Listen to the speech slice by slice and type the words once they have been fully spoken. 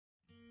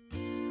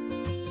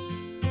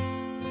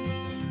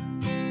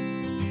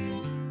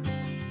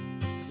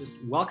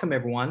welcome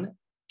everyone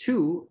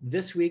to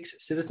this week's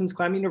Citizens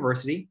Climate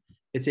University.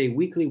 It's a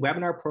weekly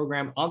webinar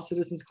program of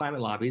Citizens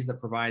Climate Lobbies that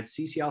provides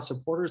CCL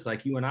supporters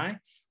like you and I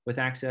with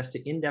access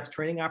to in-depth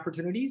training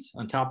opportunities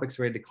on topics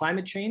related to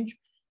climate change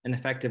and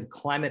effective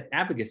climate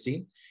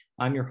advocacy.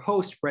 I'm your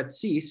host, Brett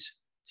Cease,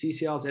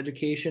 CCL's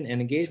Education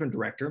and Engagement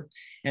Director.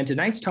 And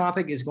tonight's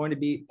topic is going to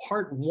be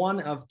part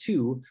one of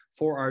two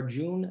for our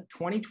June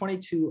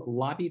 2022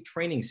 Lobby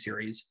Training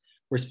Series.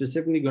 We're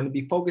specifically going to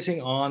be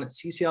focusing on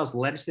CCL's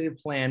legislative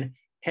plan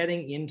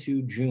heading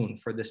into June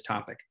for this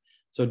topic.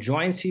 So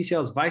join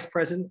CCL's Vice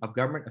President of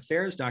Government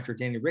Affairs, Dr.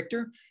 Danny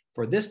Richter,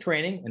 for this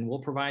training, and we'll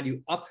provide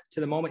you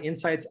up-to-the-moment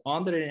insights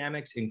on the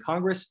dynamics in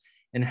Congress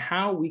and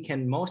how we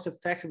can most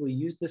effectively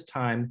use this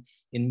time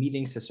in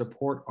meetings to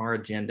support our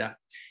agenda.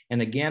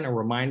 And again, a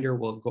reminder,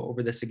 we'll go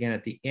over this again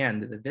at the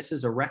end, that this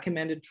is a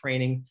recommended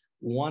training,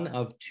 one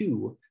of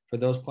two, for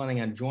those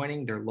planning on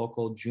joining their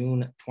local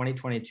June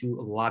 2022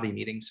 lobby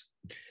meetings.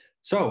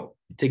 So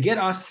to get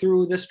us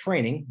through this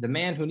training, the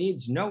man who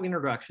needs no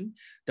introduction,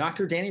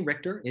 Dr. Danny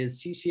Richter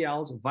is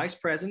CCL's Vice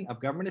President of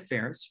Government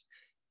Affairs.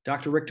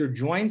 Dr. Richter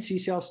joined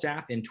CCL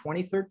staff in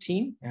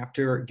 2013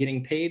 after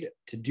getting paid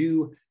to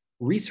do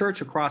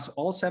research across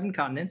all 7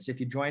 continents.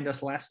 If you joined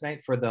us last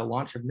night for the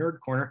launch of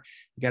Nerd Corner,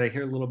 you got to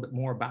hear a little bit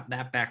more about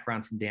that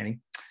background from Danny.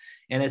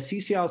 And as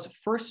CCL's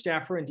first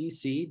staffer in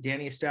DC,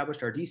 Danny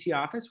established our DC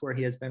office, where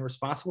he has been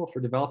responsible for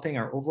developing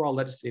our overall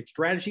legislative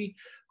strategy,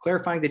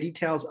 clarifying the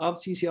details of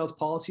CCL's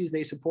policies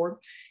they support,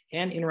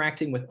 and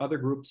interacting with other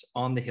groups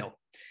on the Hill.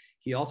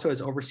 He also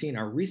has overseen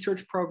our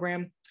research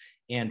program,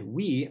 and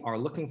we are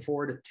looking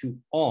forward to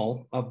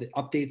all of the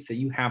updates that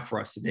you have for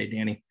us today,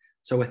 Danny.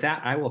 So with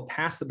that, I will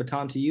pass the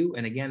baton to you.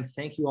 And again,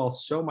 thank you all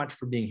so much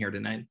for being here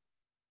tonight.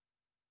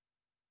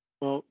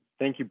 Well,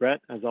 thank you,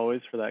 Brett, as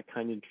always, for that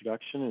kind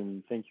introduction,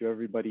 and thank you,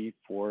 everybody,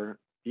 for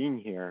being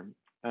here.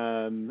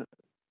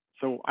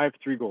 So I have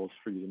 3 goals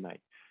for you tonight.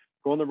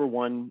 Goal number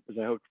 1 is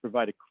I hope to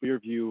provide a clear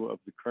view of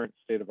the current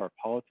state of our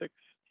politics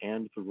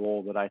and the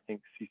role that I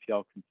think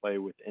CCL can play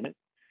within it.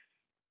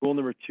 Goal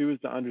number 2 is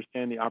to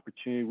understand the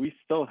opportunity we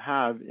still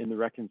have in the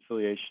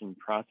reconciliation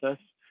process.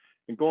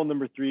 And goal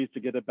number 3 is to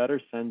get a better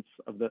sense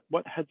of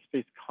what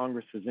headspace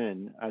Congress is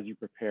in as you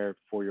prepare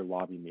for your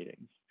lobby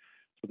meetings.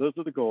 So those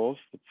are the goals.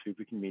 Let's see if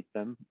we can meet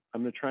them.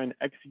 I'm going to try and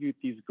execute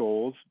these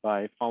goals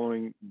by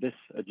following this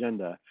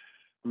agenda.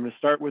 I'm going to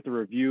start with a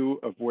review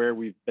of where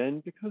we've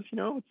been because,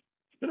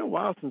 it's been a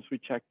while since we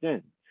checked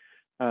in.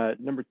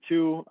 Number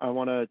 2, I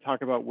want to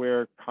talk about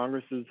where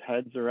Congress's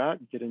heads are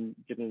at, get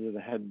into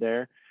the head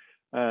there.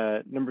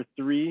 Number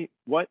 3,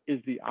 what is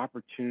the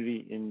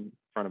opportunity in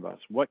front of us?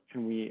 What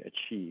can we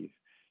achieve?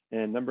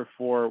 And number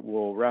 4,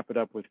 we'll wrap it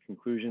up with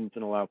conclusions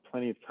and allow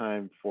plenty of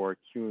time for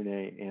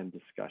Q&A and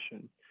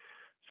discussion.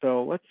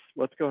 So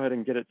let's go ahead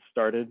and get it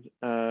started.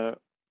 Where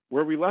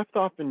we left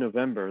off in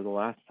November, the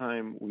last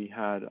time we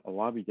had a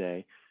lobby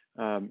day,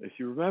 if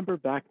you remember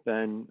back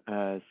then,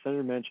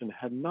 Senator Manchin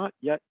had not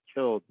yet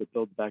killed the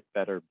Build Back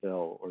Better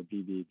bill, or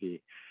BBB.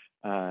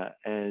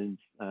 And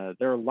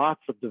there are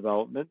lots of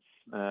developments,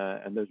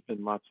 and there's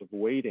been lots of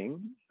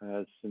waiting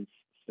since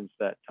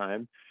that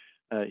time.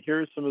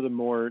 Here are some of the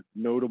more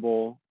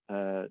notable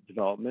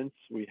developments.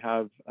 We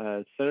have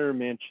Senator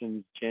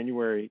Manchin's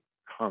January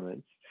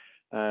comments,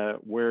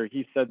 where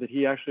he said that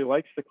he actually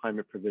likes the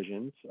climate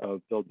provisions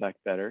of Build Back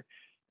Better,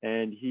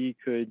 and he'd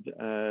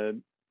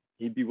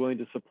be willing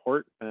to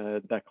support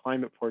that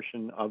climate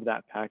portion of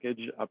that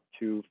package up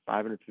to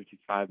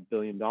 $555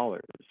 billion.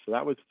 So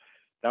that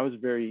was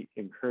very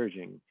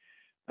encouraging.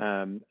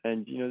 And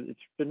it's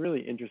been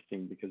really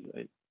interesting because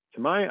to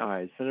my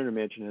eyes, Senator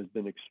Manchin has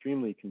been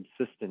extremely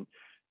consistent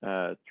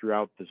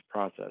throughout this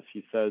process.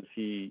 He says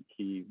he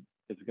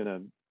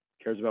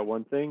cares about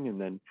one thing, and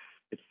then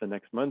it's the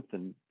next month,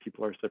 and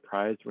people are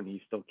surprised when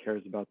he still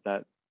cares about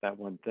that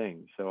one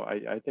thing. So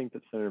I think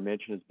that Senator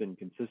Manchin has been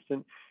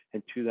consistent,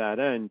 and to that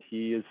end,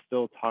 he is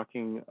still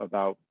talking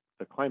about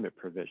the climate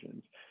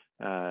provisions.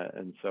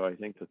 And so I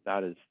think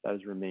that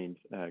has remained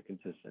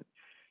consistent.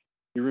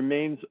 He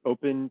remains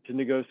open to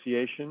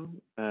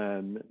negotiation,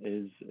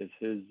 is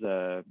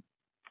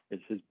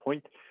his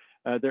point.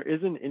 There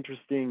is an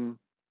interesting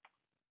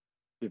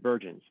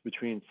divergence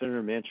between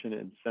Senator Manchin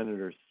and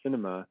Senator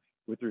Sinema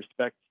with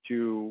respect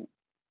to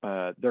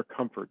their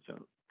comfort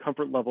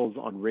levels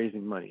on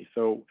raising money.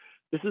 So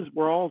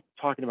we're all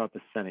talking about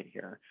the Senate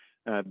here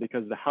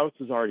because the House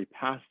has already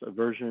passed a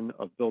version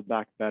of Build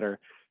Back Better.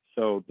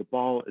 So the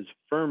ball is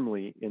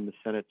firmly in the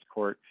Senate's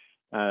court.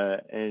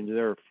 And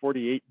there are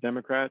 48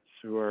 Democrats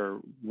who are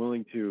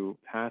willing to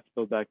pass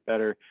Build Back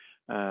Better.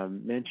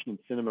 Manchin and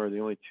Sinema are the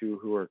only 2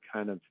 who are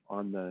kind of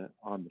on the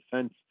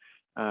fence.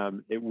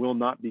 It will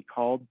not be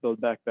called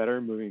Build Back Better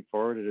moving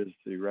forward. It is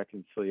the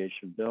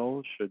reconciliation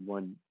bill, should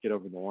one get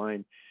over the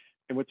line.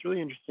 And what's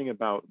really interesting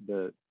about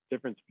the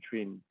difference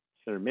between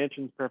Senator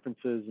Manchin's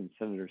preferences and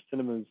Senator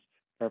Sinema's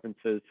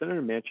preferences,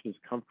 Senator Manchin is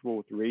comfortable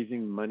with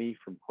raising money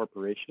from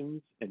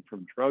corporations and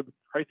from drug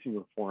pricing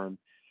reform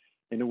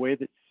in a way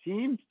that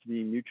seems to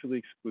be mutually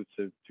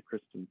exclusive to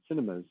Kyrsten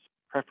Sinema's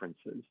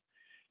preferences.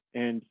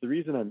 And the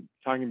reason I'm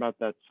talking about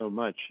that so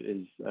much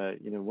is,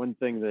 one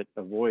thing that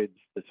avoids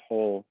this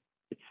whole,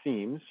 it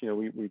seems,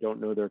 we don't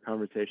know their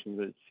conversations,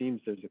 but it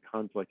seems there's a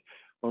conflict.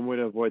 One way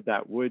to avoid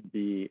that would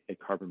be a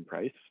carbon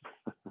price.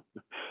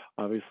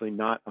 Obviously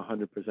not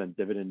 100%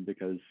 dividend,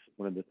 because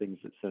one of the things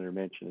that Senator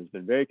Manchin has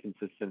been very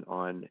consistent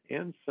on,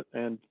 and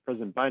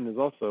President Biden has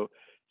also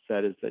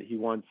said, is that he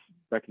wants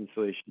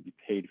reconciliation to be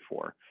paid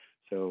for.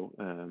 So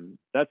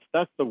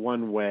that's the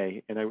one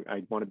way, and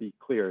I want to be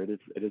clear, it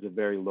is a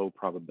very low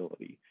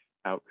probability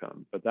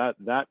outcome. But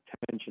that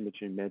tension that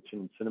you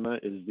mentioned in cinema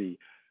is the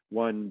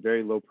one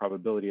very low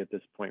probability at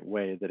this point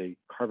way that a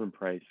carbon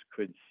price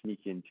could sneak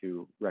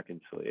into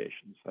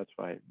reconciliation. So that's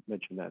why I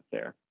mentioned that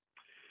there.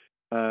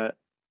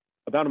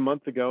 About a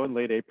month ago in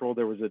late April,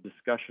 there was a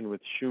discussion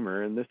with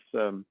Schumer, and this,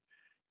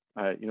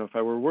 if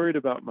I were worried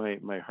about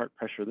my heart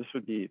pressure, this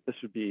would be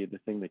the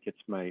thing that gets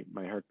my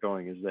heart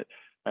going. Is that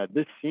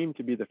this seemed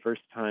to be the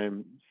first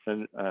time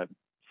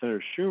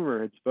Senator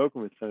Schumer had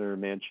spoken with Senator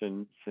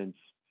Manchin since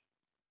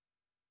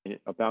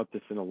about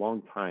this in a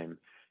long time.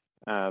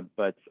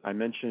 But I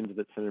mentioned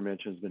that Senator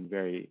Manchin has been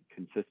very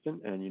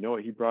consistent, and you know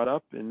what he brought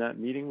up in that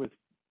meeting with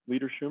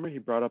Leader Schumer? He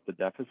brought up the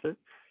deficit,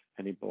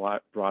 and he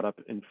brought up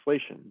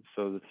inflation.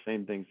 So the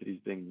same things that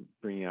he's been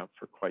bringing out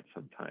for quite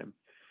some time.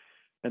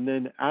 And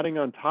then adding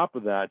on top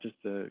of that, just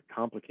to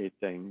complicate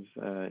things,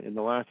 in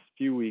the last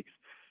few weeks,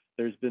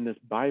 there's been this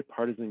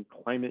bipartisan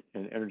climate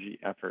and energy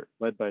effort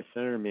led by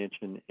Senator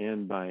Manchin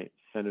and by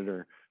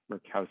Senator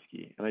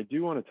Murkowski. And I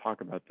do want to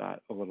talk about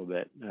that a little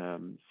bit,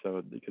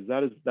 because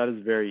that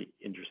is very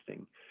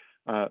interesting.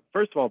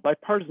 First of all,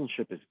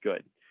 bipartisanship is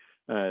good.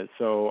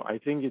 So I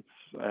think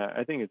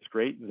it's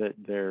great that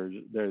there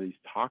are these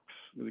talks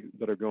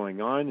that are going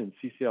on, and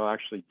CCL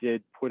actually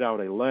did put out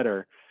a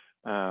letter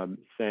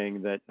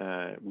saying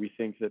that we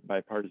think that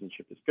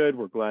bipartisanship is good.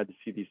 We're glad to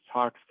see these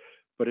talks,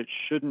 but it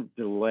shouldn't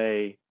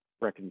delay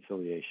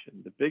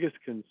reconciliation. The biggest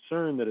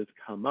concern that has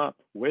come up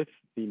with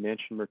the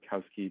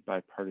Manchin-Murkowski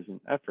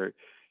bipartisan effort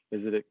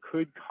is that it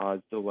could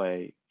cause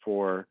delay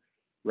for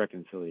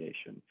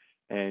reconciliation.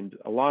 And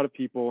a lot of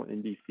people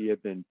in DC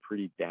have been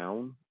pretty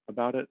down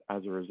about it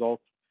as a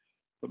result.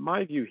 But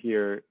my view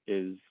here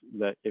is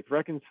that if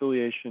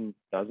reconciliation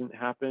doesn't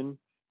happen,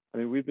 I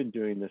mean, we've been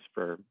doing this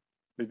for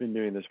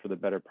the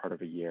better part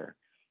of a year.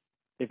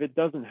 If it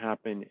doesn't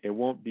happen, it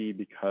won't be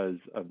because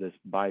of this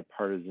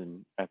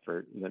bipartisan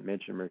effort that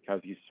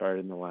Manchin-Murkowski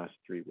started in the last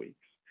 3 weeks.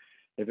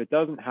 If it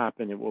doesn't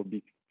happen, it will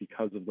be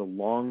because of the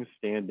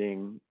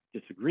long-standing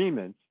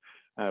disagreements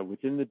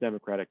within the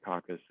Democratic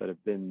caucus that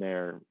have been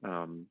there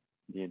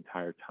the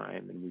entire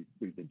time, and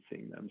we've been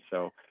seeing them.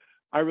 So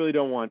I really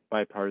don't want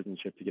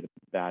bipartisanship to get a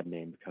bad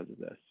name because of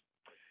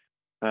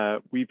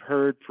this. We've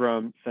heard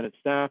from Senate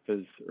staff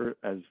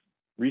as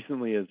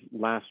recently as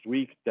last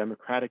week,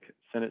 Democratic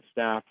Senate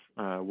staff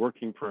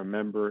working for a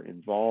member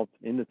involved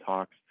in the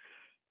talks,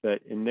 that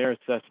in their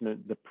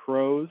assessment, the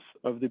pros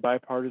of the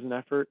bipartisan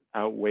effort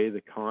outweigh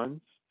the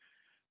cons.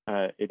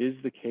 It is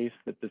the case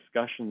that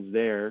discussions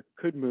there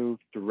could move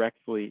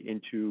directly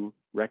into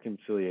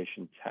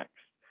reconciliation text.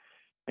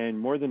 And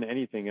more than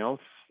anything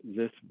else,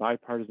 this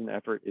bipartisan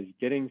effort is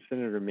getting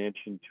Senator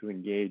Manchin to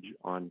engage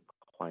on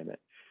climate.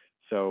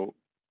 So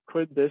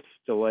could this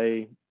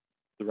delay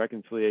the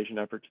reconciliation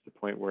effort to the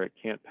point where it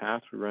can't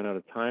pass, we run out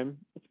of time?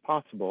 It's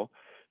possible,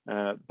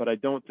 but I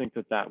don't think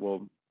that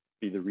will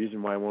be the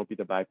reason why it won't be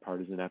the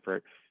bipartisan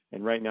effort.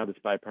 And right now, this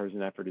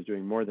bipartisan effort is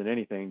doing more than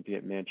anything to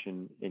get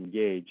Manchin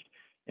engaged,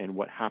 and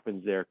what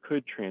happens there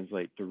could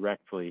translate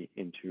directly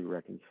into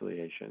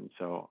reconciliation.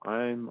 So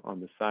I'm on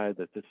the side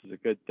that this is a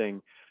good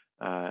thing,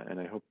 and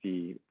I hope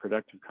the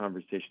productive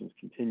conversations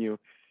continue.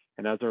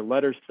 And as our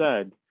letter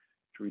said,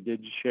 which we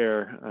did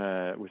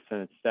share with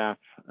Senate staff,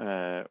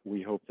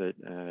 we hope that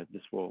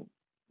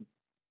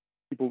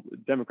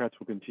Democrats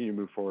will continue to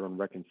move forward on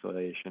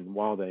reconciliation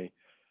while they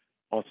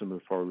also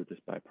move forward with this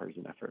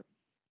bipartisan effort.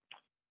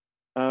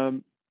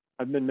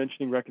 I've been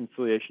mentioning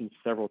reconciliation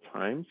several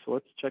times, so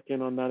let's check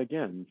in on that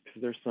again,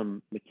 because there's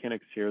some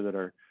mechanics here that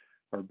are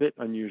a bit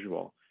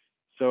unusual.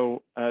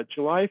 So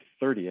July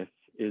 30th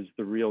is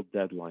the real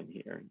deadline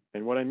here.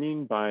 And what I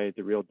mean by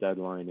the real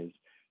deadline is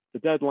the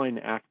deadline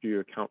after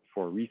you account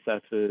for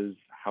recesses,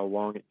 how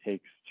long it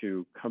takes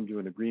to come to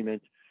an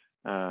agreement,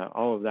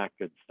 all of that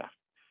good stuff.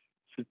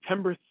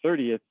 September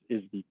 30th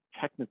is the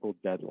technical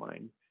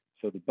deadline.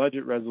 So the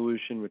budget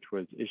resolution, which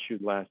was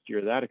issued last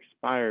year, that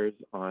expires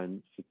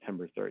on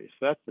September 30th.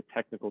 So that's the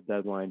technical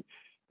deadline.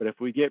 But if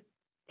we get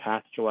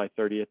past July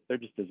 30th, there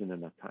just isn't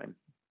enough time.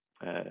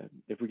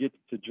 If we get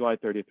to July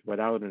 30th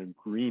without an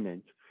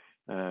agreement,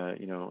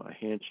 a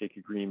handshake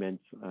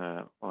agreement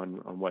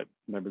on what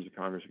members of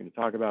Congress are going to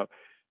talk about,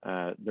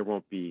 there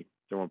won't be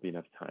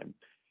enough time.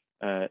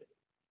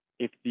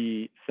 If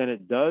the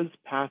Senate does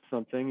pass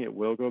something, it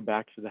will go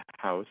back to the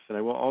House. And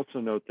I will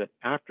also note that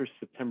after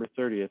September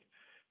 30th,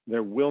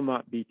 there will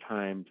not be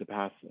time to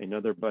pass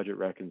another budget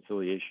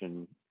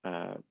reconciliation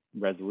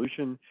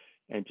resolution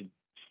and to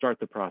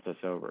start the process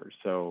over.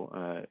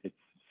 So it's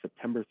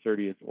September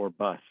 30th or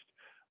bust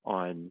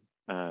on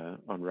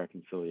on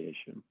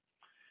reconciliation.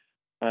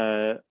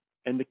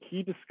 And the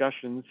key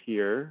discussions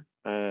here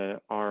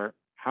are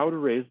how to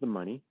raise the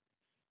money.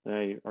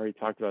 I already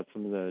talked about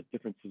some of the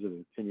differences of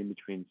opinion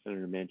between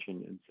Senator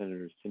Manchin and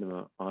Senator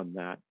Sinema on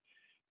that,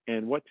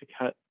 and what to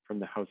cut from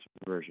the House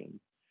version.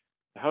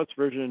 The House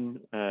version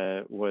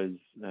was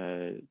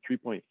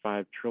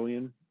 $3.5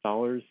 trillion,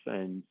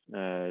 and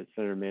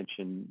Senator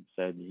Manchin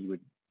said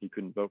he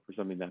couldn't vote for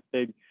something that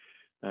big.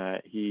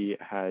 He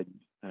had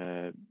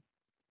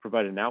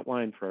provided an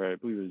outline for, I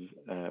believe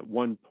it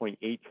was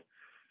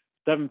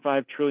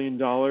 $1.875 trillion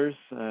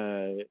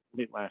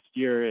late last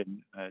year,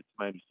 and it's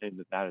my understanding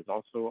that that is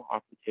also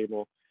off the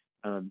table.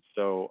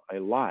 So a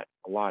lot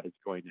is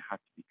going to have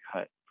to be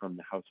cut from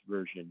the House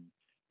version.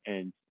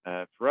 And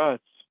for us,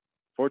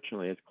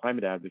 fortunately, as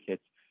climate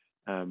advocates,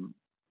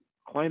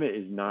 climate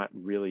is not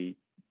really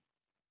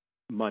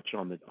much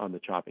on the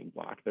chopping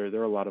block. There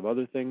are a lot of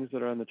other things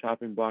that are on the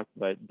chopping block,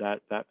 but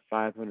that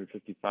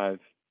 $555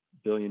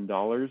 billion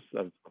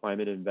of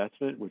climate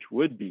investment, which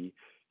would be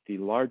the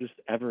largest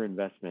ever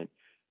investment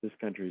this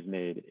country has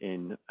made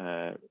in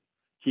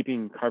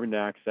keeping carbon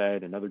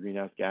dioxide and other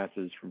greenhouse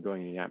gases from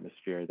going in the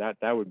atmosphere,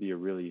 that would be a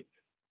really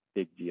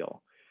big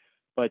deal.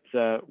 But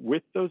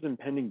with those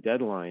impending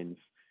deadlines,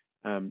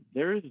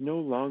 there is no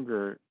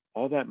longer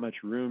all that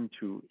much room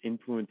to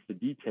influence the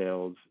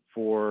details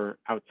for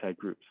outside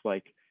groups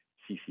like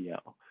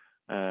CCL.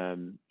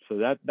 So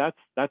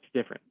that's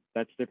different.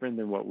 That's different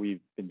than what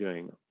we've been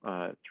doing.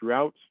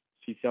 Throughout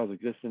CCL's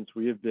existence,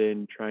 we have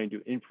been trying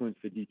to influence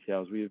the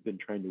details. We have been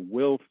trying to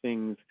will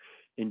things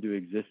into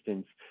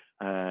existence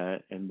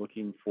and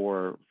looking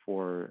for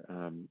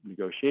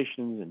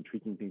negotiations and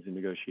tweaking things in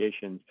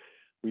negotiations.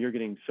 We are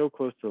getting so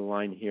close to the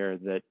line here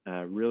that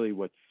really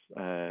what's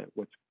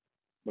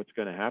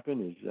going to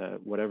happen is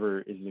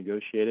whatever is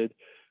negotiated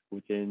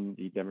within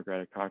the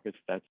Democratic caucus,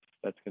 that's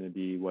going to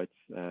be what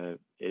it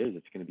is.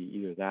 It's going to be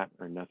either that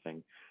or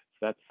nothing.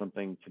 So that's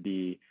something to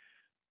be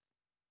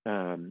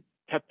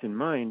kept in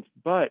mind.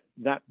 But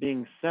that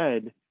being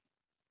said,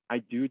 I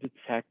do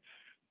detect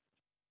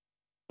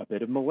a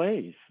bit of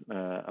malaise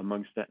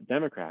amongst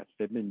Democrats.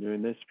 They've been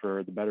doing this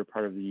for the better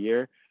part of the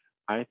year.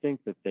 I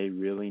think that they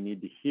really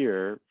need to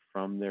hear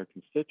from their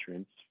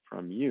constituents,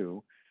 from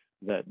you,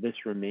 that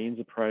this remains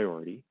a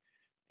priority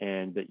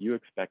and that you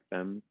expect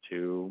them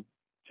to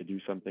do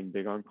something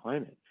big on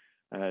climate.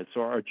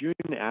 So our June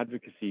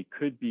advocacy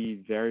could be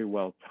very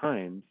well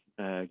timed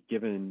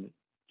given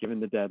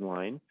the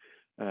deadline,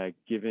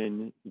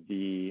 given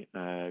the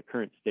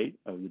current state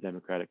of the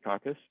Democratic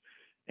caucus,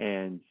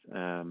 and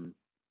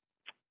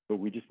but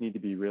we just need to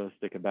be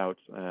realistic about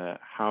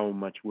how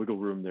much wiggle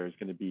room there is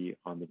going to be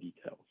on the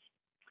details.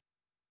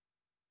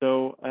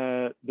 So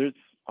there's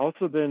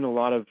also been a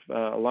lot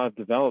of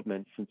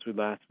development since we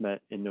last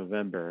met in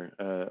November.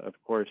 Of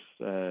course,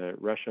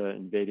 Russia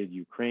invaded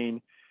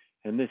Ukraine,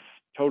 and this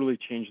totally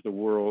changed the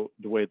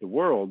way the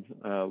world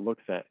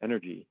looks at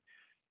energy.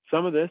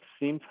 Some of this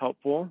seems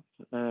helpful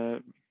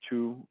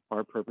to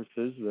our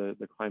purposes,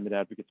 the climate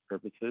advocates'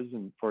 purposes.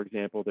 And for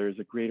example, there is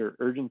a greater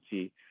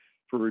urgency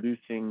for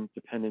reducing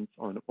dependence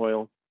on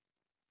oil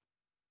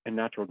and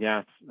natural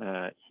gas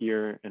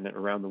here and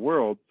around the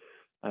world,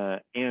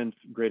 and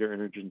greater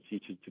urgency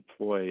to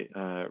deploy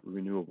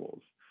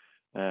renewables.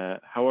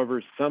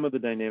 However, some of the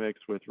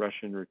dynamics with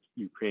Russia and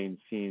Ukraine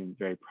seem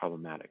very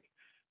problematic.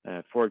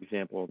 For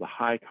example, the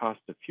high cost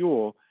of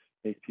fuel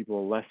makes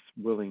people less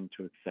willing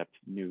to accept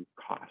new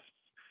costs.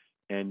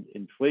 And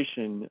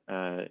inflation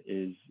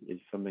is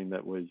something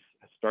that was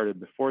started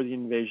before the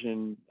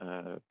invasion,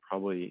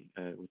 probably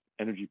with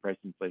energy price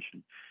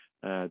inflation.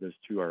 Those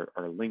two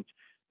are linked.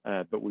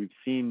 But we've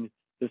seen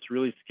this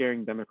really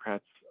scaring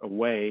Democrats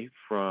away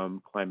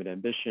from climate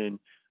ambition,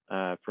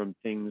 from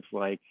things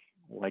like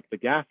the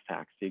gas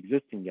tax, the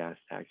existing gas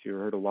tax. You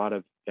heard a lot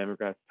of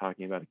Democrats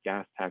talking about a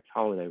gas tax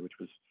holiday, which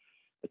was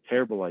a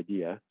terrible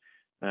idea.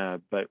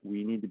 But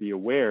we need to be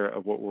aware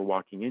of what we're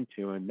walking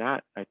into. And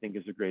that, I think,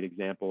 is a great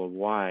example of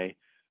why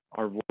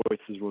our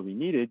voices will be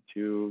needed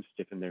to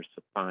stiffen their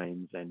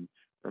spines and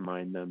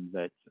remind them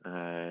that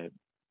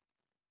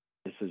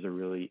this is a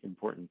really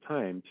important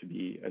time to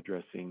be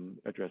addressing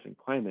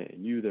climate,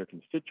 and you, their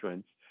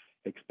constituents,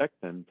 expect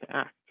them to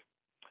act.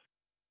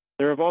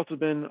 There have also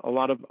been a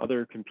lot of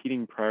other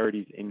competing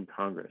priorities in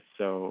Congress.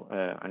 So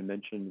I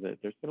mentioned that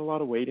there's been a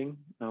lot of waiting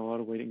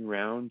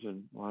around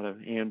and a lot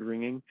of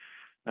hand-wringing.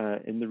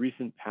 In the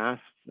recent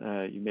past,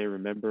 you may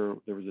remember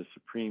there was a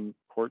Supreme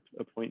Court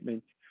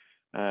appointment.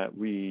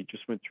 We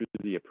just went through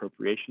the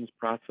appropriations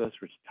process,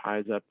 which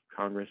ties up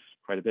Congress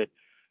quite a bit.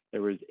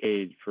 There was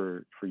aid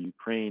for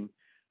Ukraine.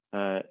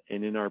 And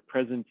in our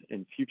present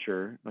and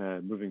future,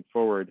 moving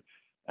forward,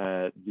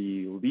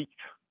 the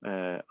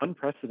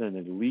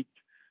unprecedented leaked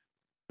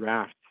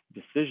draft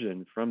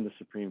decision from the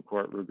Supreme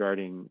Court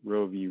regarding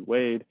Roe v.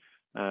 Wade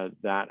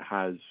that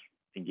has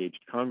engaged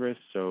Congress.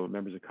 So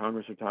members of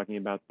Congress are talking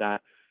about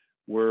that.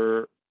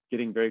 We're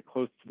getting very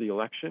close to the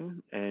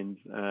election, and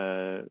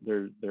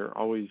they're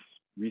always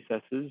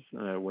recesses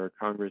where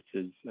Congress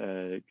is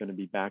going to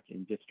be back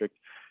in district.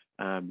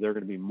 There are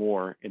going to be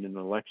more in an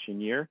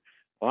election year,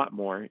 a lot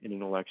more in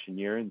an election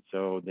year, and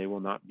so they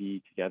will not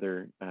be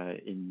together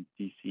in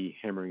DC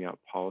hammering out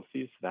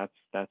policies. So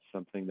that's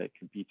something that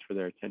competes for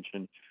their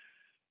attention.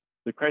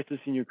 The crisis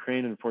in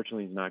Ukraine,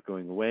 unfortunately, is not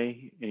going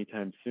away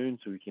anytime soon,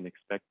 so we can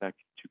expect that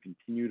to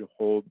continue to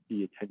hold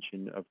the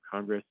attention of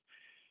Congress.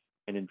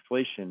 And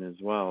inflation as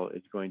well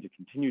is going to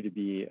continue to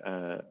be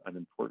an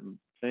important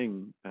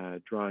thing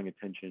drawing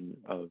attention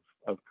of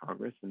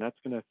Congress, and that's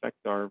going to affect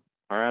our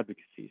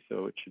advocacy.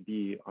 So it should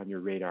be on your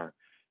radar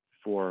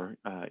for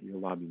your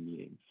lobby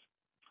meetings.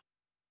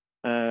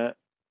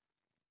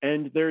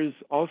 And there's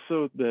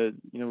also the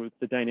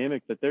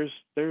dynamic that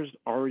there's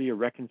already a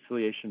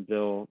reconciliation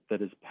bill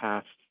that has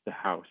passed the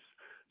House.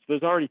 So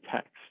there's already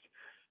text.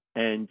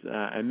 And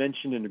I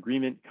mentioned an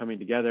agreement coming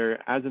together.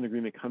 As an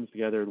agreement comes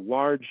together,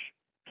 large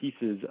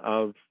pieces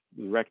of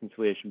the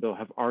reconciliation bill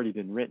have already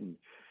been written.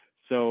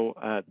 So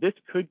this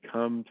could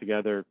come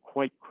together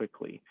quite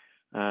quickly.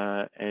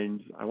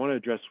 And I want to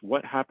address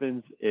what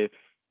happens if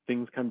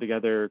things come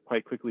together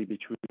quite quickly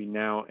between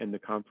now and the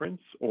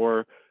conference,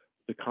 or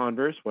the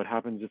converse, what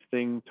happens if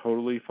things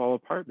totally fall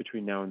apart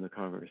between now and the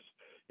Congress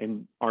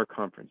and our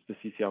conference, the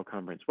CCL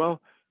conference?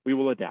 Well, we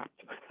will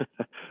adapt.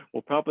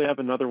 We'll probably have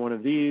another one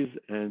of these,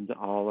 and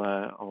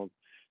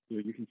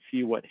you can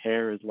see what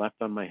hair is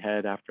left on my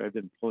head after I've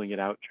been pulling it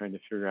out, trying to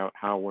figure out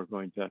how we're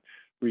going to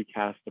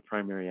recast the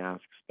primary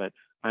asks. But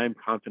I am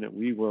confident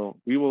we will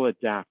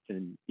adapt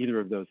in either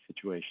of those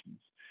situations.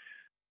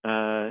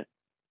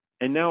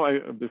 And now,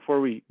 before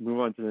we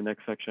move on to the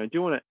next section, I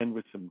do want to end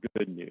with some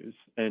good news.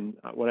 And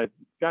what I've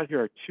got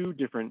here are two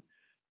different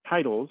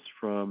titles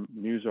from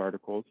news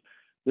articles.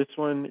 This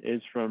one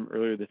is from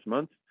earlier this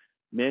month,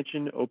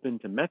 Manchin open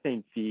to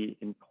methane fee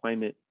in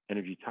climate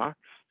energy talks.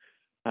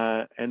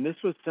 And this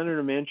was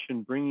Senator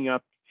Manchin bringing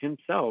up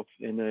himself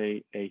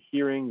in a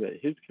hearing that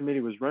his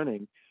committee was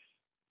running,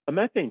 a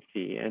methane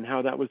fee, and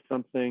how that was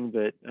something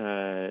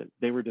that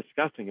they were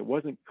discussing. It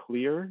wasn't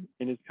clear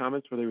in his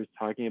comments whether he was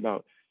talking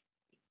about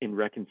in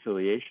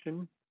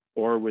reconciliation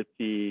or with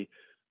the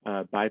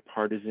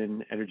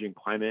bipartisan energy and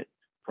climate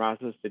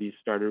process that he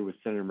started with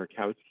Senator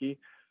Murkowski.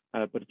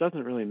 But it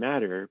doesn't really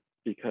matter,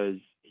 because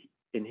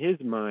in his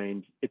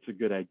mind, it's a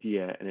good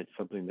idea and it's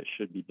something that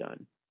should be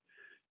done.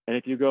 And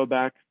if you go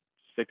back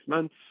 6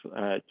 months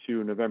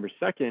to November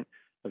 2nd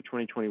of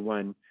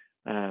 2021,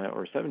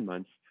 or 7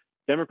 months,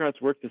 Democrats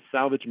worked to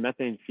salvage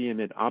methane fee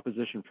amid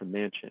opposition from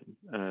Manchin.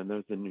 That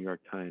was the New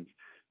York Times.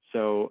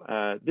 So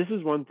this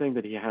is one thing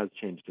that he has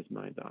changed his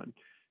mind on.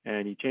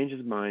 And he changed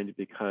his mind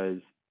because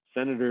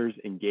senators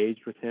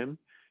engaged with him.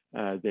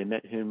 They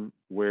met him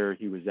where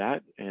he was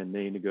at, and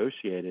they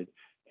negotiated.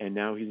 And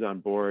now he's on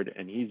board,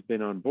 and he's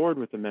been on board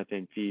with the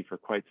methane fee for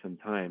quite some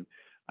time.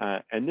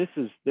 And this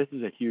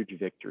is a huge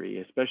victory,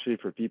 especially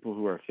for people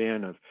who are a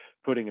fan of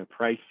putting a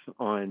price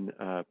on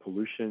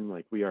pollution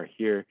like we are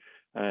here.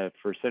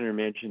 For Senator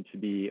Manchin to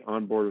be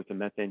on board with the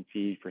methane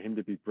fee, for him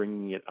to be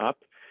bringing it up.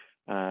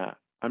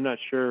 I'm not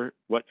sure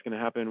what's going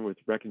to happen with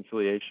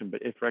reconciliation,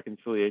 but if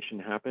reconciliation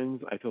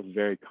happens, I feel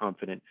very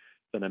confident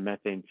that a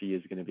methane fee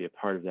is going to be a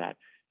part of that.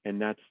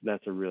 And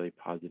that's a really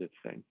positive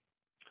thing.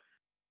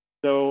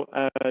 So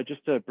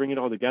just to bring it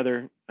all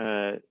together,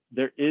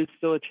 there is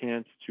still a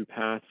chance to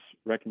pass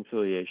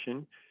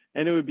reconciliation,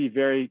 and it would be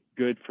very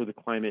good for the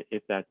climate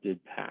if that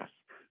did pass.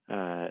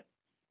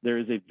 There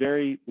is a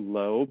very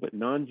low but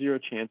non-zero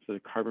chance that a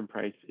carbon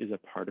price is a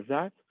part of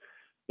that.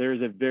 There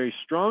is a very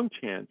strong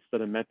chance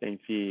that a methane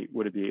fee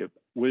will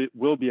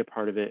be a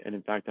part of it, and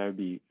in fact, I'd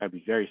be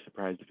very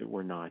surprised if it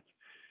were not.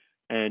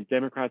 And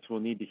Democrats will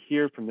need to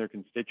hear from their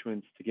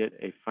constituents to get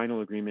a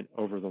final agreement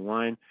over the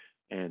line,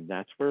 and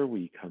that's where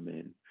we come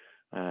in.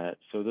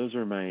 So those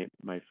are my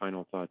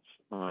final thoughts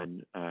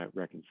on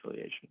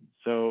reconciliation.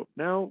 So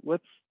now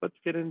let's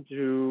get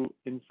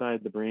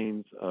inside the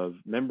brains of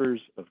members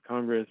of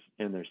Congress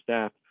and their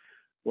staff.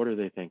 What are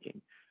they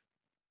thinking?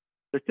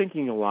 They're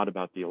thinking a lot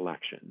about the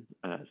election.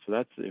 So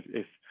that's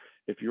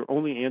if your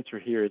only answer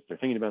here is they're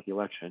thinking about the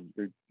election,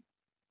 you're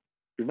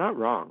not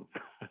wrong.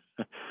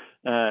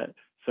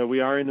 So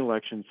we are in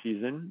election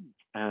season.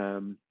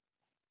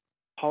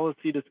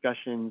 Policy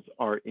discussions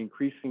are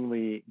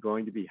increasingly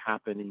going to be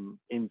happening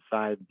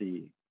inside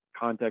the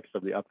context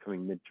of the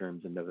upcoming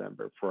midterms in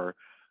November for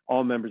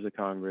all members of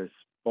Congress,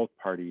 both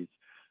parties.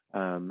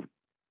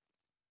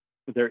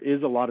 There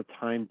is a lot of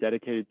time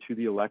dedicated to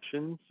the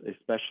elections,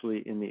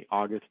 especially in the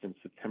August and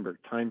September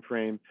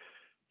timeframe.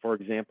 For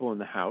example, in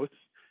the House,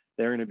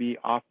 they're going to be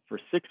off for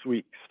 6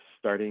 weeks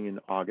starting in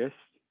August,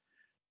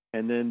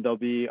 and then they'll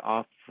be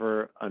off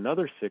for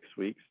another 6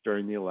 weeks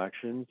during the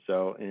election,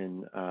 so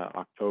in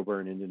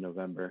October and into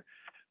November.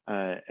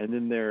 And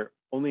then they're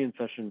only in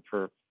session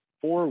for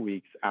 4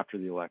 weeks after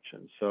the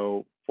election.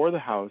 So for the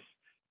House,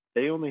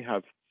 they only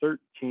have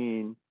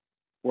 13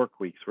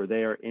 work weeks where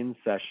they are in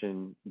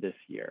session this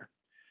year.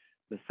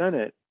 The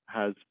Senate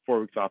has 4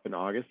 weeks off in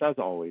August, as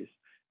always,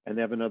 and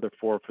they have another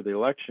 4 for the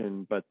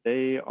election, but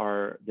they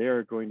are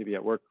going to be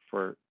at work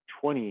for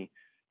 20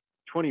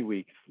 20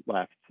 weeks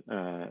left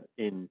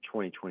in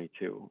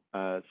 2022.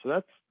 So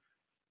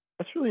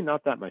that's really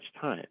not that much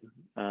time.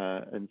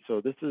 And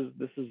so this is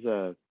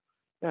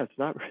yeah, it's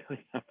not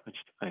really that much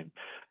time.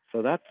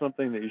 So that's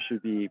something that you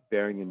should be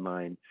bearing in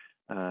mind.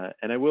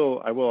 And I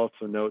will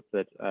also note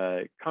that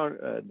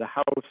the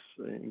House,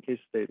 in case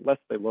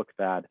lest they look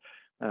bad,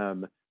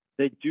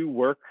 they do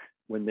work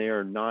when they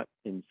are not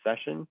in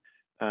session.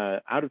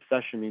 Out of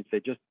session means they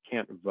just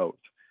can't vote.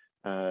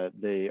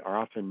 They are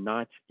often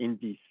not in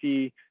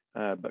DC,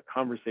 but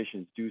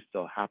conversations do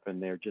still happen.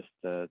 They're just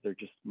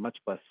much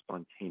less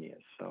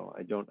spontaneous. So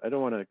I don't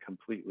want to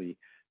completely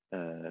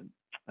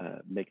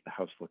make the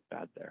House look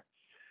bad there.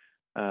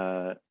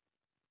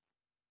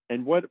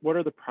 And what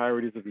are the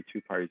priorities of the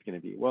two parties going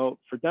to be? Well,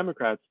 for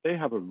Democrats, they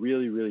have a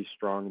really, really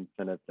strong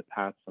incentive to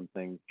pass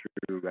something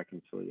through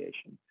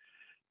reconciliation.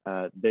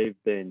 They've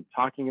been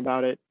talking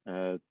about it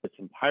this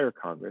entire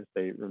Congress.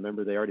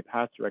 Remember they already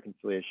passed a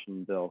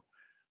reconciliation bill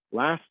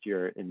last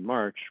year in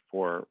March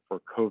for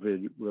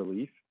COVID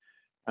relief.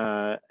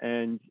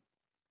 And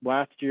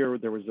last year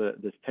there was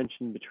this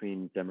tension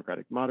between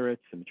Democratic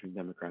moderates and between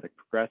Democratic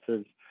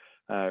progressives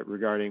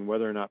regarding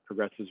whether or not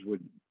progressives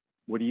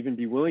would even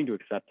be willing to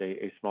accept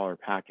a smaller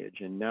package.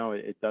 And now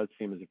it does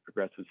seem as if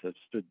progressives have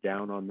stood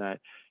down on that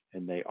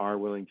and they are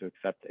willing to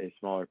accept a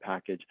smaller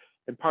package.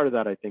 And part of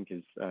that, I think,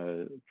 is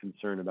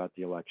concern about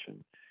the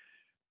election.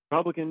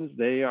 Republicans,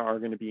 they are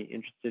going to be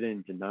interested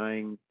in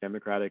denying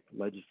Democratic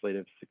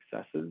legislative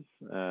successes.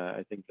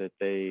 I think that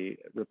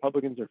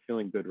Republicans are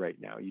feeling good right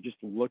now. You just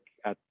look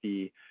at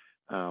the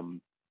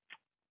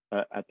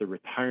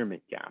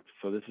retirement gap.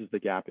 So this is the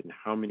gap in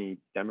how many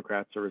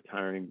Democrats are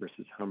retiring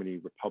versus how many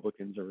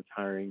Republicans are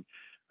retiring.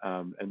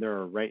 And there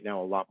are right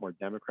now a lot more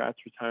Democrats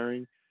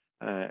retiring.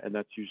 And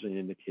that's usually an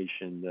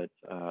indication that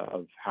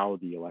of how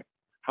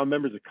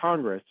members of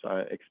Congress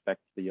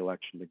expect the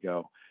election to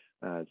go.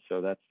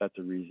 So that's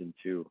a reason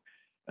to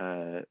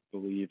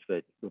believe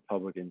that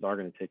Republicans are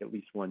going to take at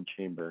least one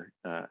chamber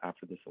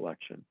after this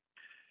election.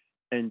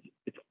 And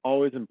it's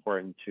always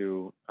important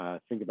to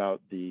think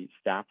about the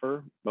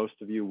staffer most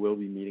of you will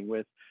be meeting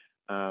with.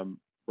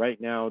 Right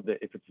now,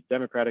 if it's a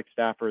Democratic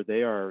staffer,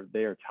 they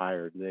are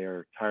tired. They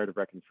are tired of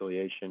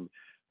reconciliation.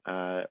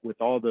 With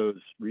all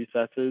those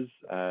recesses,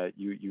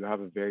 you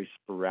have a very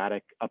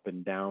sporadic up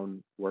and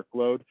down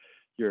workload.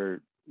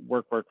 You're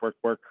work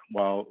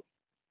while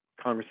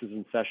Congress is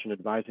in session,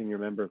 advising your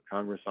member of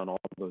Congress on all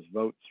of those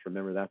votes.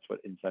 Remember, that's what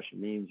in session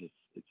means.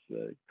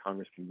 It's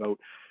Congress can vote.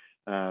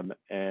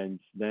 And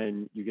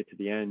then you get to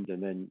the end,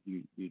 and then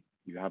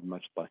you have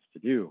much less to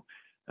do,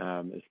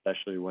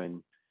 especially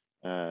when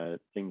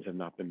things have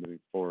not been moving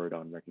forward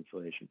on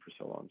reconciliation for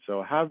so long.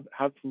 So have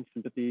some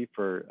sympathy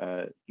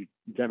for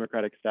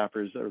Democratic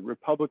staffers.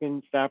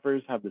 Republican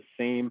staffers have the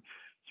same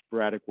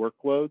sporadic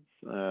workloads,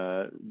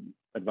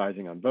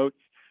 advising on votes.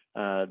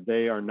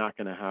 They are not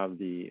going to have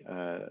the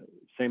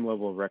same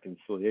level of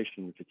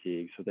reconciliation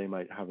fatigue, so they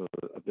might have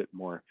a bit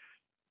more.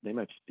 They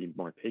might just be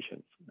more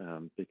patient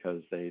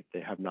because they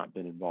have not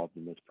been involved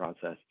in this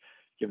process,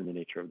 given the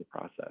nature of the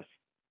process.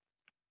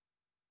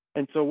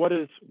 And so, what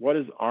is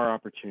our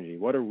opportunity?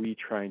 What are we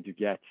trying to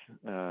get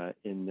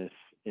in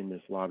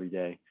this lobby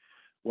day?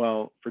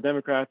 Well, for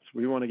Democrats,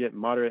 we want to get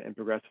moderate and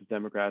progressive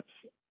Democrats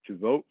to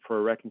vote for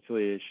a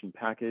reconciliation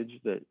package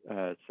that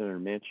Senator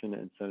Manchin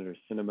and Senator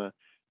Sinema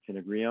can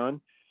agree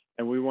on.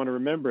 And we want to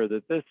remember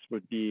that this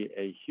would be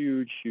a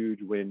huge, huge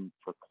win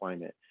for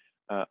climate.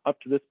 Up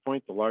to this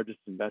point, the largest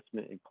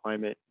investment in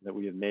climate that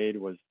we have made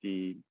was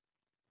the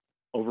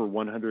over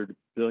 $100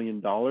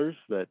 billion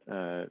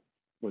that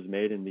was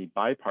made in the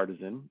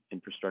bipartisan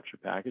infrastructure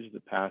package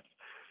that passed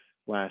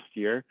last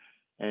year.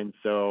 And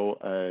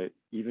so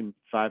even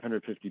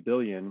 $550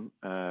 billion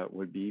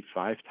would be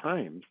 5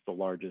 times the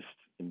largest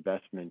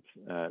investment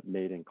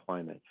made in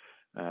climate.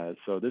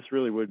 So this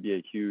really would be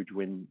a huge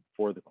win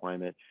for the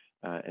climate.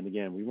 And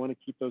again, we want to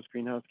keep those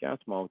greenhouse gas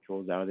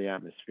molecules out of the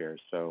atmosphere.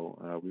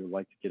 So we would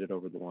like to get it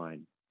over the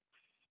line.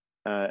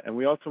 And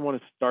we also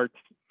want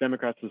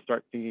Democrats to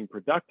start thinking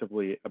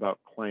productively about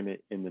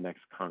climate in the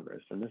next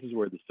Congress. And this is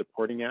where the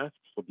supporting asks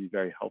will be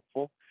very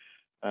helpful,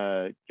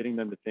 getting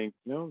them to think,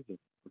 the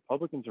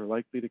Republicans are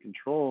likely to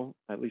control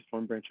at least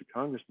one branch of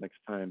Congress next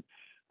time.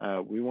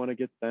 We want to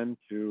get them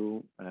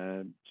to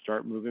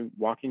start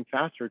walking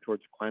faster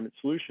towards climate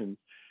solutions.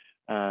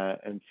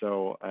 And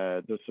so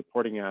those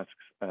supporting asks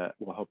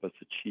will help us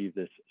achieve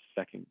this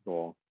second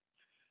goal.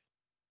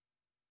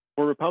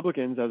 For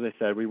Republicans, as I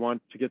said, we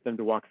want to get them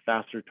to walk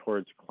faster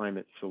towards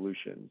climate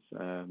solutions.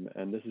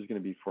 And this is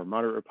going to be for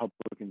moderate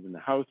Republicans in the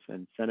House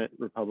and Senate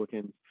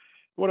Republicans.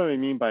 What do I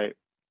mean by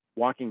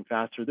walking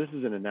faster? This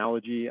is an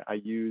analogy I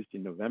used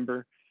in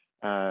November.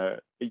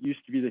 It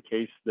used to be the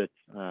case that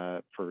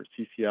for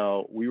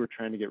CCL, we were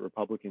trying to get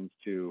Republicans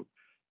to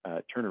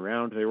turn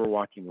around. They were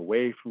walking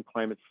away from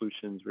climate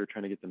solutions. We were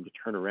trying to get them to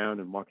turn around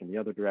and walk in the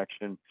other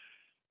direction.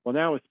 Well,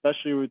 now,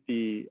 especially with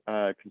the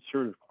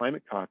Conservative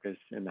Climate Caucus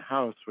in the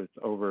House with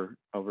over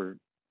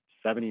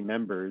 70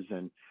 members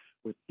and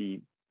with the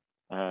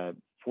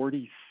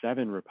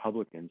 47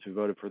 Republicans who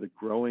voted for the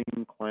Growing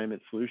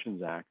Climate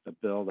Solutions Act, a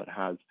bill that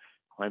has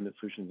climate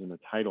solutions in the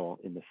title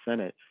in the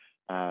Senate.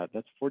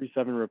 That's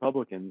 47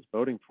 Republicans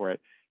voting for it.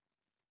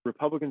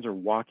 Republicans are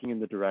walking in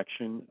the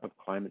direction of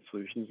climate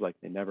solutions like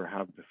they never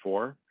have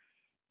before.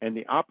 And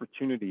the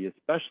opportunity,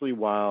 especially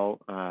while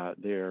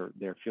they're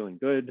feeling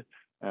good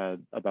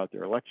about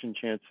their election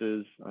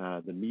chances,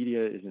 the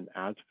media isn't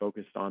as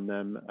focused on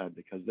them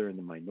because they're in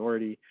the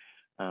minority.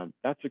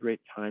 That's a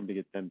great time to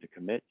get them to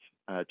commit,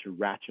 to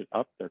ratchet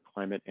up their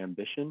climate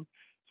ambition.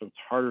 So it's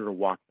harder to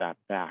walk that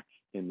back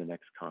in the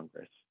next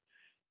Congress.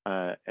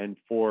 And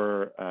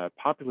for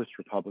populist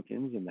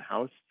Republicans in the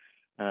House,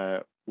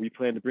 we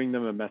plan to bring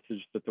them a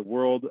message that the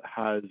world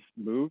has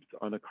moved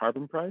on a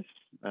carbon price,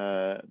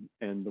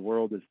 and the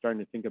world is starting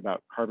to think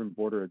about carbon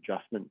border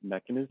adjustment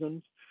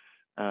mechanisms.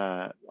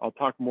 I'll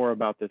talk more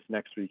about this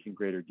next week in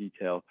greater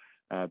detail,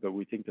 but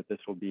we think that this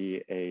will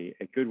be a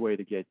good way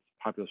to get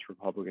populist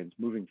Republicans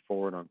moving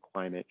forward on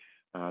climate.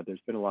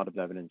 There's been a lot of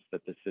evidence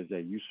that this is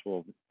a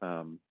useful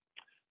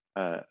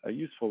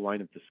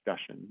line of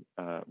discussion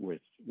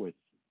with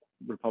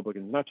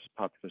Republicans, not just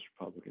populist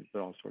Republicans,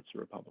 but all sorts of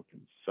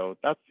Republicans. So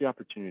that's the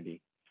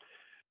opportunity.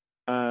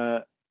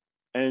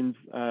 And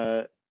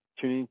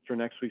tuning for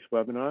next week's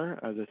webinar,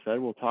 as I said,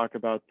 we'll talk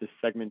about this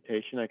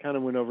segmentation. I kind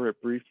of went over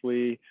it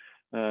briefly.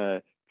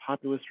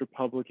 Populist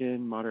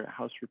Republican, moderate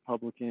House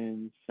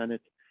Republicans,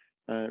 Senate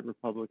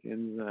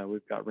Republicans.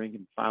 We've got rank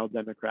and file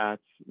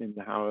Democrats in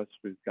the House.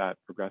 We've got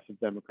progressive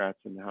Democrats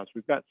in the House.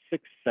 We've got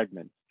 6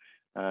 segments.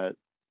 Senate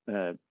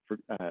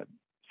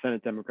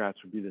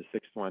Democrats would be the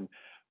 6th one.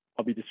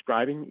 I'll be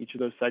describing each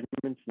of those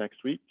segments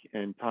next week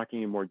and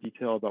talking in more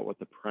detail about what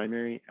the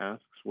primary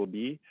asks will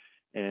be,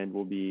 and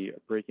we'll be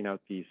breaking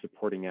out the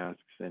supporting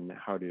asks and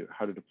how to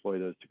deploy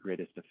those to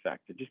greatest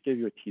effect. I just gave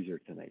you a teaser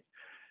tonight.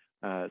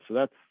 So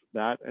that's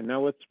that. And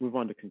now let's move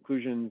on to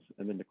conclusions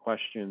and then to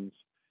questions.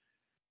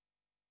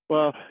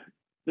 Well,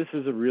 this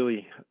is a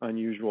really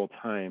unusual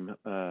time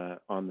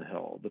on the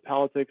Hill. The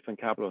politics on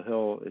Capitol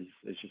Hill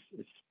is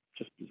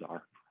just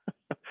bizarre.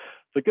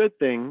 The good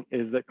thing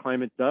is that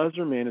climate does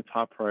remain a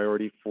top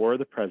priority for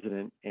the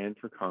president and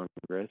for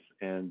Congress,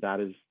 and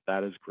that is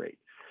great.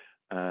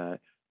 The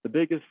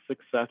biggest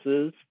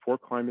successes for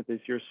climate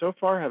this year so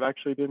far have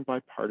actually been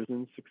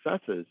bipartisan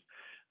successes.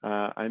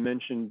 I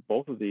mentioned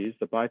both of these,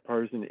 the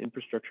bipartisan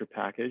infrastructure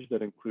package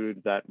that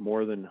included that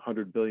more than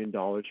 $100 billion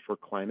for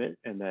climate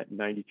and that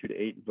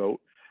 92-8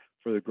 vote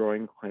for the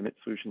Growing Climate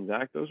Solutions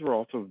Act. Those were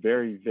also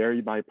very,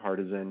 very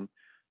bipartisan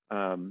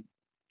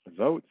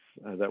votes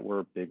that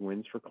were big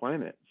wins for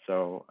climate.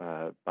 So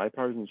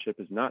bipartisanship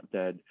is not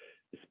dead,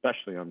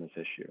 especially on this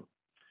issue.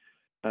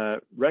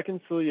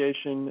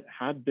 Reconciliation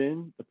had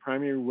been the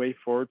primary way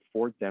forward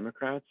for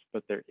Democrats,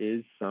 but there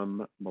is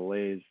some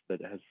malaise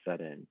that has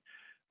set in.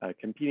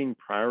 Competing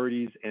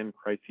priorities and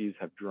crises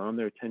have drawn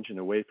their attention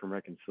away from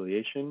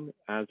reconciliation,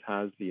 as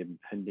has the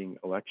impending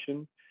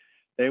election.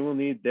 They will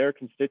need their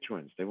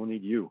constituents, they will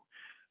need you,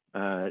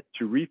 to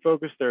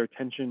refocus their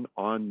attention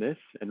on this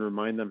and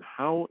remind them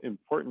how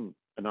important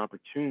an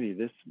opportunity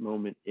this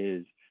moment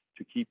is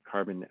to keep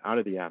carbon out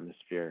of the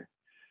atmosphere.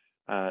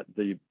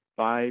 The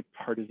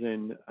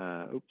bipartisan,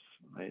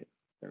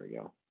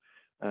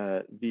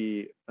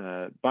 the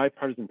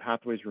bipartisan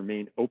pathways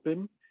remain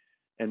open,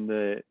 and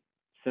the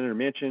Senator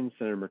Manchin,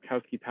 Senator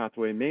Murkowski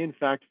pathway may in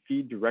fact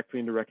feed directly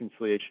into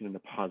reconciliation in a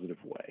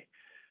positive way.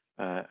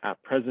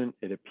 At present,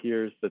 it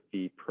appears that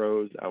the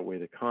pros outweigh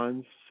the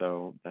cons,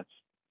 so that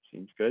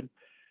seems good.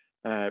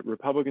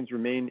 Republicans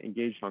remain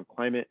engaged on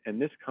climate,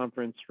 and this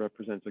conference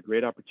represents a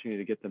great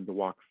opportunity to get them to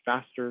walk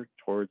faster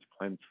towards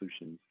climate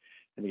solutions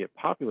and to get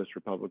populist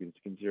Republicans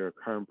to consider a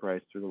carbon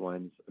price through the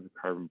lens of a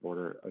carbon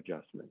border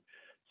adjustment.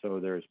 So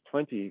there's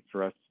plenty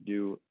for us to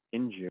do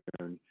in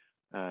June.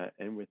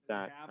 And with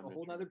that, we have a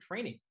whole nother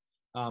training.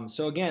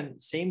 So again,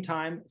 same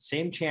time,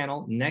 same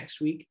channel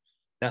next week.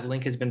 That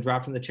link has been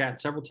dropped in the chat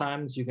several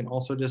times. You can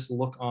also just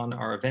look on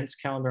our events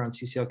calendar on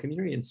CCL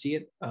Community and see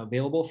it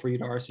available for you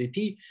to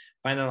RSVP,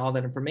 find out all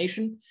that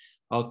information.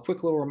 A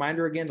quick little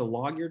reminder again to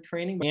log your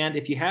training. And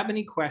if you have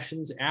any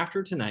questions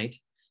after tonight,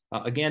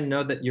 again,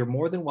 know that you're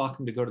more than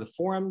welcome to go to the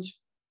forums.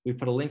 We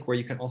put a link where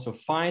you can also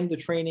find the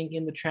training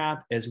in the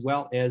chat, as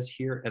well as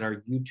here at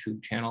our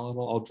YouTube channel.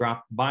 I'll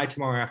drop by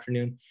tomorrow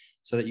afternoon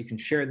so that you can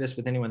share this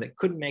with anyone that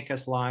couldn't make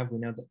us live. We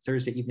know that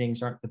Thursday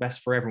evenings aren't the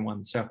best for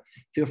everyone. So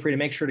feel free to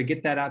make sure to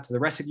get that out to the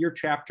rest of your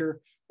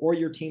chapter or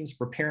your teams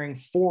preparing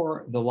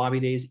for the lobby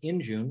days in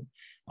June.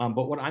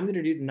 But what I'm going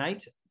to do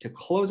tonight to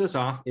close us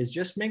off is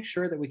just make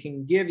sure that we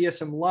can give you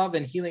some love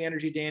and healing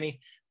energy, Danny,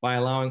 by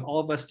allowing all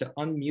of us to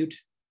unmute.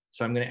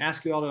 So I'm going to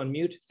ask you all to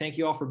unmute. Thank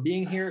you all for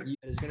being here. You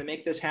guys are going to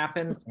make this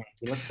happen.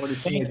 We look forward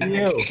to seeing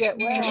you. Get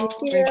well.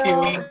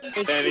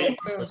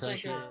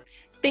 Thank you.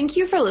 Thank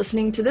you for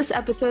listening to this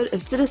episode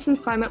of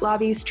Citizens Climate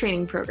Lobby's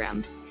training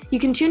program.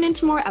 You can tune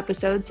into more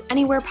episodes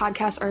anywhere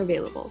podcasts are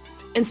available.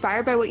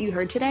 Inspired by what you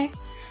heard today?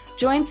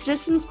 Join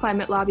Citizens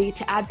Climate Lobby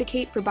to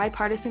advocate for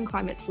bipartisan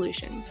climate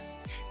solutions.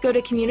 Go to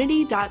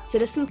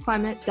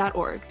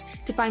community.citizensclimate.org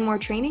to find more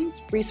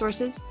trainings,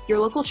 resources, your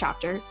local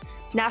chapter,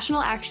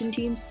 national action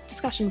teams,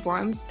 discussion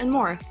forums, and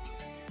more.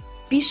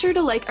 Be sure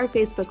to like our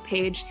Facebook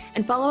page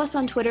and follow us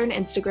on Twitter and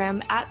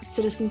Instagram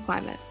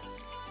 @CitizensClimate.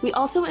 We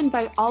also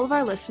invite all of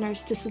our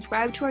listeners to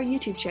subscribe to our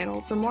YouTube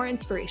channel for more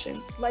inspiration.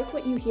 Like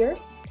what you hear?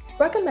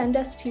 Recommend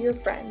us to your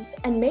friends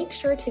and make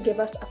sure to give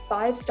us a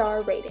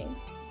 5-star rating.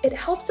 It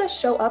helps us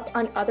show up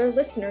on other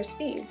listeners'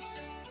 feeds.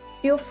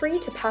 Feel free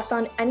to pass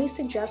on any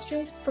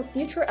suggestions for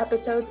future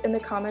episodes in the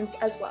comments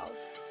as well.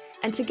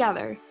 And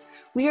together,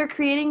 we are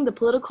creating the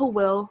political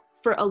will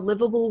for a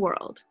livable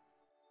world.